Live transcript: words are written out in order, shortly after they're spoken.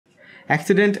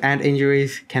Accidents and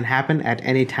injuries can happen at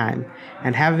any time,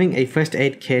 and having a first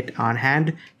aid kit on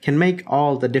hand can make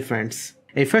all the difference.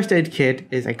 A first aid kit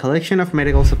is a collection of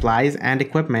medical supplies and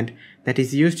equipment that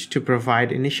is used to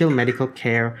provide initial medical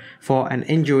care for an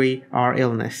injury or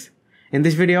illness. In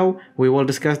this video, we will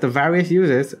discuss the various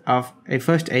uses of a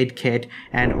first aid kit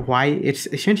and why it's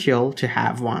essential to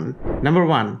have one. Number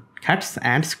 1. Cuts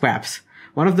and scrapes.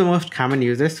 One of the most common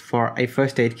uses for a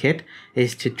first aid kit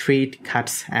is to treat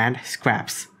cuts and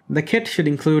scrapes. The kit should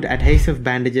include adhesive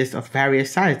bandages of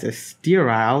various sizes,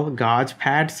 sterile gauze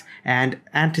pads, and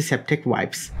antiseptic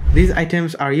wipes. These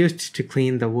items are used to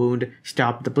clean the wound,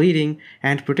 stop the bleeding,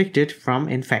 and protect it from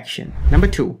infection. Number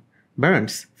 2.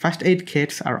 Burns. First aid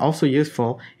kits are also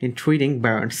useful in treating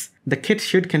burns. The kit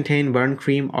should contain burn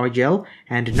cream or gel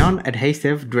and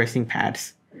non-adhesive dressing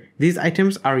pads. These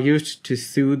items are used to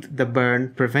soothe the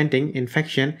burn, preventing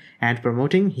infection and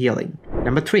promoting healing.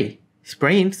 Number 3.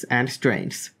 Sprains and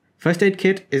Strains. First aid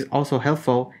kit is also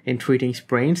helpful in treating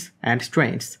sprains and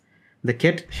strains. The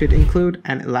kit should include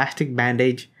an elastic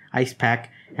bandage, ice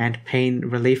pack, and pain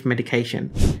relief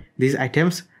medication. These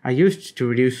items are used to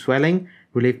reduce swelling,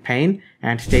 relieve pain,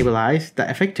 and stabilize the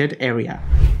affected area.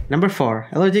 Number 4.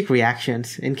 Allergic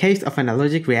reactions. In case of an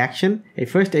allergic reaction, a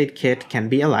first aid kit can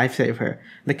be a lifesaver.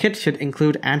 The kit should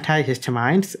include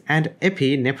antihistamines and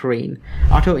epinephrine,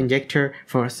 auto-injector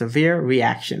for severe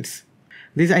reactions.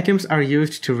 These items are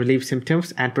used to relieve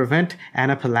symptoms and prevent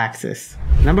anaphylaxis.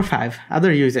 Number 5.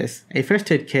 Other uses. A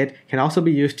first aid kit can also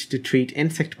be used to treat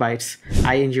insect bites,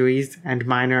 eye injuries, and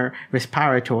minor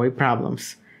respiratory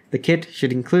problems. The kit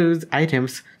should include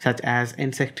items such as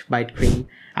insect bite cream,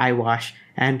 eye wash,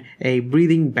 and a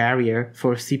breathing barrier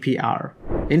for CPR.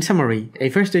 In summary, a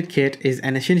first aid kit is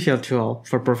an essential tool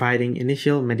for providing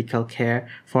initial medical care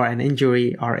for an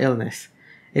injury or illness.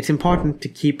 It's important to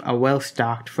keep a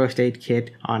well-stocked first aid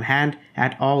kit on hand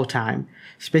at all times,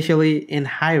 especially in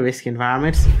high-risk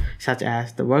environments such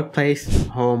as the workplace,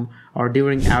 home, or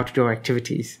during outdoor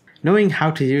activities. Knowing how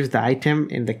to use the item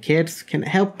in the kits can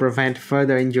help prevent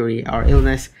further injury or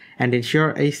illness and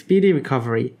ensure a speedy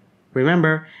recovery.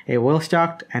 Remember, a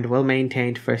well-stocked and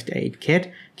well-maintained first aid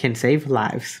kit can save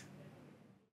lives.